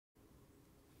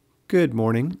Good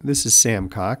morning, this is Sam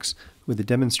Cox with a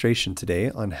demonstration today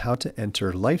on how to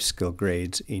enter life skill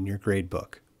grades in your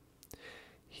gradebook.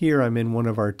 Here I'm in one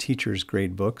of our teachers'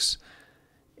 gradebooks,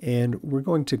 and we're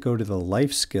going to go to the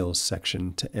life skills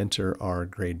section to enter our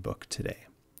gradebook today.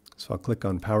 So I'll click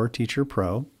on PowerTeacher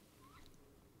Pro.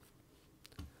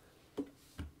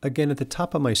 Again, at the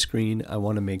top of my screen, I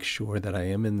want to make sure that I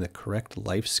am in the correct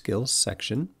life skills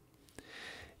section,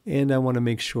 and I want to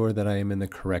make sure that I am in the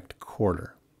correct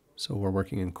quarter. So we're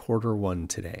working in quarter 1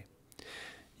 today.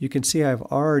 You can see I've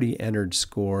already entered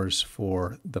scores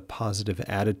for the positive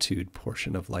attitude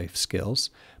portion of life skills,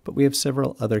 but we have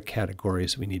several other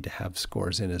categories we need to have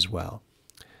scores in as well.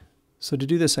 So to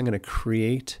do this, I'm going to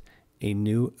create a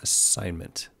new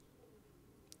assignment.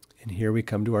 And here we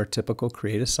come to our typical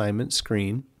create assignment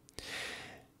screen.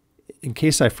 In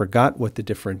case I forgot what the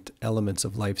different elements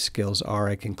of life skills are,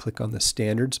 I can click on the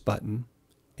standards button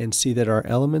and see that our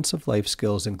elements of life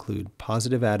skills include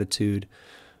positive attitude,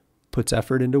 puts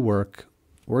effort into work,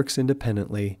 works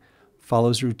independently,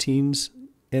 follows routines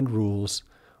and rules,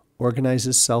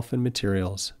 organizes self and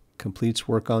materials, completes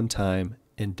work on time,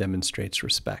 and demonstrates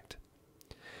respect.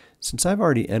 Since I've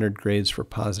already entered grades for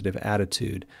positive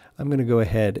attitude, I'm going to go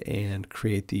ahead and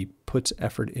create the puts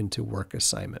effort into work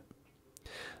assignment.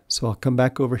 So I'll come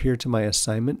back over here to my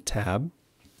assignment tab.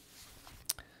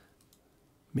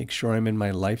 Make sure I'm in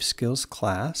my life skills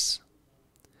class,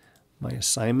 my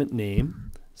assignment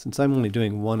name. Since I'm only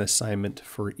doing one assignment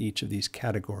for each of these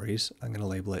categories, I'm going to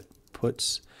label it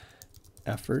puts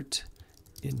effort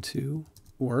into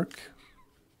work.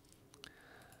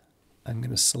 I'm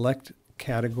going to select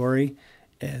category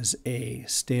as a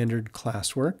standard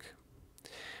classwork.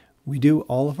 We do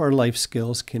all of our life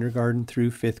skills, kindergarten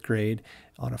through 5th grade,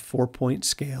 on a 4-point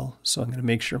scale. So I'm going to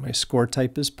make sure my score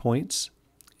type is points.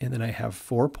 And then I have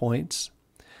 4 points.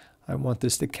 I want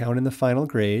this to count in the final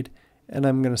grade, and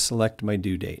I'm going to select my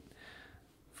due date.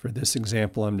 For this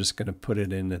example, I'm just going to put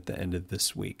it in at the end of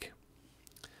this week.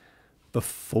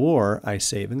 Before I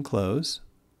save and close,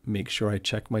 make sure I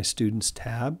check my Students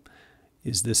tab.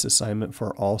 Is this assignment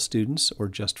for all students or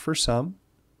just for some?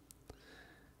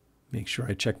 Make sure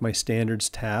I check my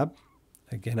Standards tab.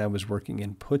 Again, I was working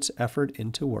in puts effort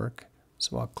into work,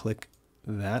 so I'll click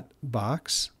that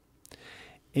box.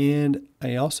 And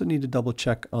I also need to double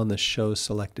check on the Show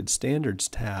Selected Standards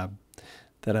tab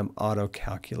that I'm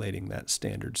auto-calculating that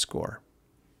standard score.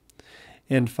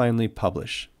 And finally,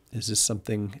 Publish. Is this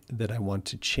something that I want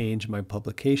to change my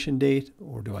publication date,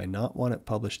 or do I not want it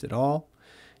published at all?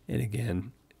 And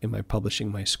again, am I publishing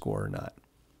my score or not?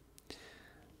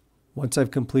 Once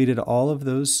I've completed all of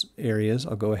those areas,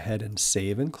 I'll go ahead and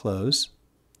save and close.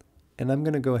 And I'm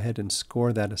going to go ahead and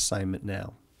score that assignment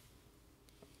now.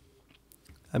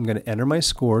 I'm going to enter my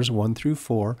scores 1 through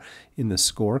 4 in the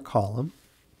score column.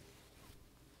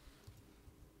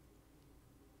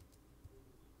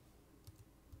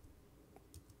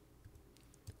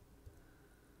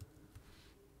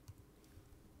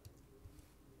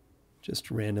 Just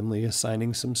randomly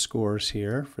assigning some scores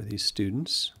here for these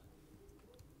students.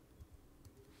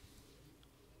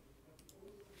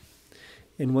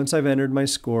 And once I've entered my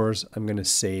scores, I'm going to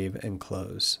save and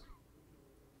close.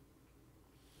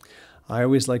 I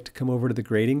always like to come over to the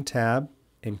Grading tab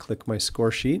and click my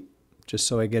score sheet, just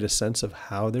so I get a sense of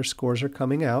how their scores are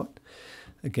coming out.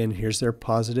 Again, here's their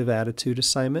positive attitude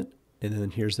assignment, and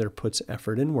then here's their puts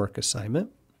effort in work assignment.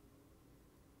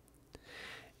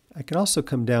 I can also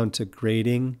come down to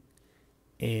Grading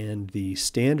and the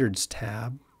Standards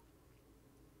tab,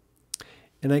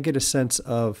 and I get a sense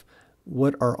of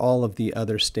what are all of the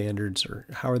other standards, or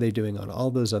how are they doing on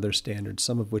all those other standards,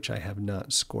 some of which I have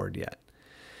not scored yet.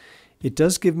 It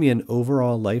does give me an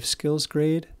overall life skills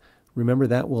grade. Remember,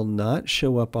 that will not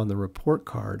show up on the report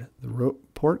card. The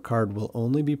report card will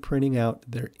only be printing out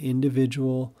their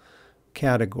individual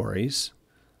categories.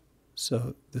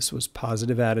 So this was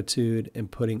positive attitude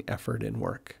and putting effort in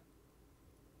work.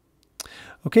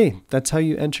 Okay, that's how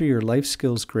you enter your life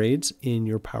skills grades in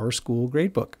your Powerschool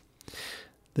Gradebook.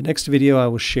 The next video I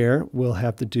will share will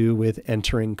have to do with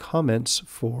entering comments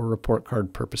for report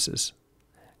card purposes.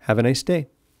 Have a nice day.